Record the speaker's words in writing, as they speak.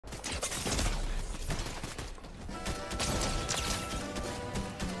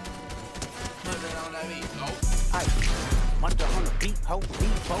hoe,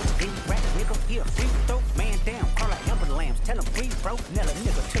 Revo, D-Rap, nigga, here, free throw, man down, call like Amber Lambs, tell him breathe, bro, nail a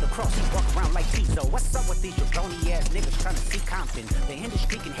nigga to the cross, he walk around like Tizo. What's up with these jabroni ass niggas trying to see Compton? The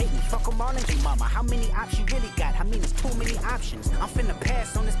industry can hate me, fuck them all and they mama. How many options you really got? I mean, it's too many options. I'm finna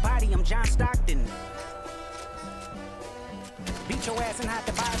pass on this body, I'm John Stockton. Beat your ass and hide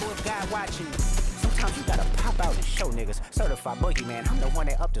the Bible if God watching. Sometimes you gotta pop out and show niggas. Certified boogeyman, I'm the one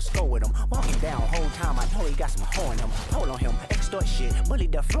that up to score with him. Walking down whole time, I know he got some hoe in him. Hold on him, extort shit, bully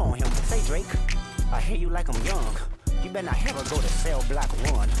the flow on him. Say Drake, I hear you like I'm young. You better not ever go to cell block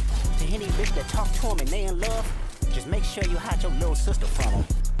 1. To any bitch that talk to him and they in love, just make sure you hide your little sister from him.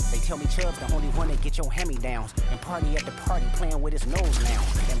 They tell me Chubb's the only one that get your hand-me-downs and party at the party playing with his nose now.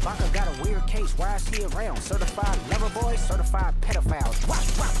 And Baka got a weird case, why is he around? Certified lover boys, certified pedophiles. Wop,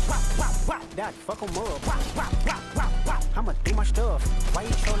 wop, wop, wop, wop, that fuck him up. Wop, wop, wop, wop, wop, I'ma do my stuff. Why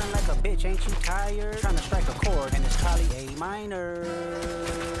you trolling like a bitch, ain't you tired? Trying to strike a chord and it's probably A minor.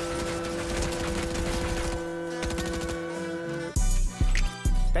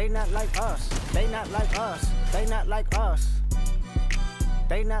 They not like us, they not like us, they not like us.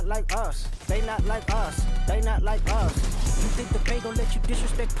 They not like us, they not like us, they not like us. You think the Bay gon' let you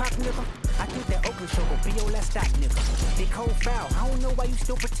disrespect Pop, nigga? I think that Oakland show gon' be your last stop, nigga. They cold foul, I don't know why you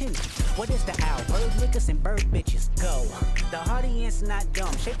still pretending. What is the owl? Bird niggas and bird bitches, go. The audience not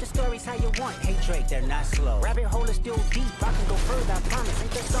dumb, shape the stories how you want. Hey Drake, they're not slow. Rabbit hole is still deep, I can go further, I promise.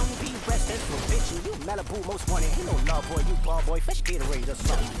 Ain't there some be rest for bitchin'? You Malibu most wanted, ain't no love boy, you ball boy, fresh Gatorade or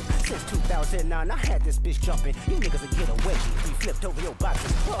something. Since 2009, I had this bitch jumping. You niggas will get a wedgie, we flipped over your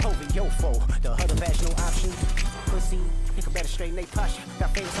boxes, or over your foe. The other vaginal option, pussy, nigga better straighten they posture.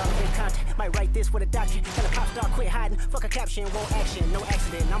 Got famous all in content, might write this with a doctor. Tell a pop star quit hiding, fuck a caption, won't action, no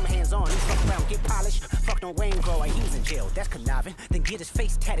accident. I'm hands on, you fuck around, get polished. Fucked on Wayne Grower, he's in jail, that's conniving. Then get his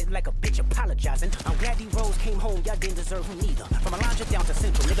face tatted like a bitch apologizing. I'm glad D-Rose came home, y'all didn't deserve him neither. From Alondra down to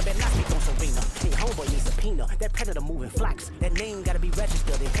Central, nigga better not speak on Serena. Hey, homeboy needs subpoena, that predator moving flocks. That name gotta be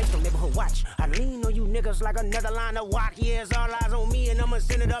registered in case no neighborhood watch. I lean on you niggas like another line of walk. Yeah, it's all eyes on me and I'ma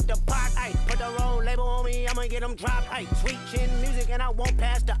send it up the pot. Ay, put the roll label on me, I'ma get them dropped. Ay, sweet chin music and I won't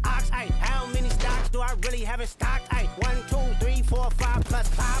pass the ox. Ay, how many stocks do I really have in stock? Ay, 1, 2, 3, 4, 5 plus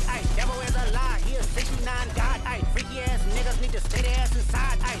 5. Ay, devil is a lie, he a 69 God. Ay, freaky ass niggas need to stay their ass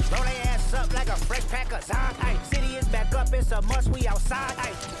inside. Ay, roll their ass up like a fresh pack of Zod. Ay, city is back up, it's a must, we outside.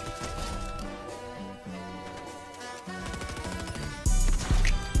 Ay.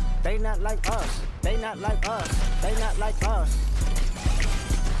 They not like us, they not like us, they not like us.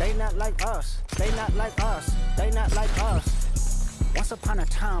 They not like us, they not like us, they not like us. Once upon a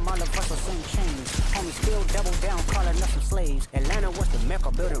time, all of us were same chains. Homies still double down, calling us some slaves. Atlanta was the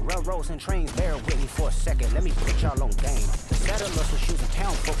mecca, building railroads and trains. Bear with me for a second, let me put y'all on game. The settlers was choosing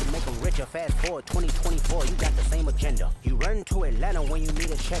town folk to make them richer. Fast forward 2024, you got the same agenda. You run to Atlanta when you need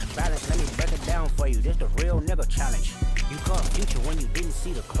a check balance. Let me break it down for you, this the real nigga challenge. You caught future when you didn't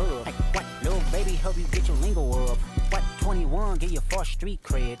see the club. Hey, what, little baby help you get your lingo up? What, 21 get your false street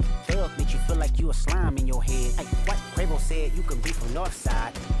cred? Thug make you feel like you a slime in your head. Hey, what, Quavo said you can be from North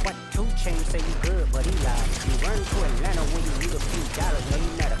Side. What, 2 Chainz say you good but he lied. You run to Atlanta when you need a few dollars. No,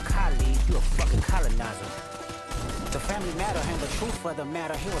 you not a colleague, you a fucking colonizer. The family matter and the truth for the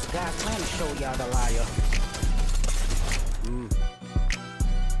matter. Here was God's plan to show y'all the liar.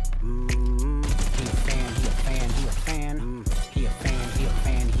 He a fan, he a fan, he a fan. He a fan, he a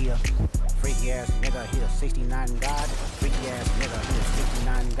fan, he a freaky ass nigga, he a 69 God. Freaky ass nigga, he a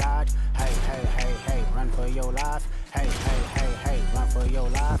 69 God. Hey, hey, hey, hey, run for your life. Hey, hey, hey, hey, run for your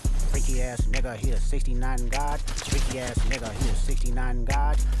life. Freaky ass nigga, he a 69 God. Freaky ass nigga, he a 69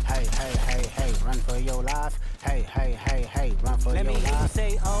 God. Hey, hey, hey, hey, run for your life. Hey, hey, hey, hey, run for your life. Let me hear you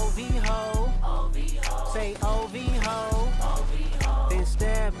say OV ho. OV ho. Say OV ho. OV ho. Then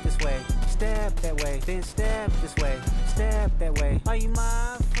step this way, step that way. Then step this way, step that way. Are you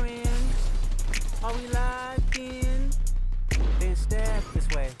my friend? Are we locked in? Then step this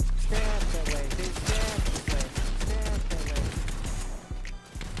way.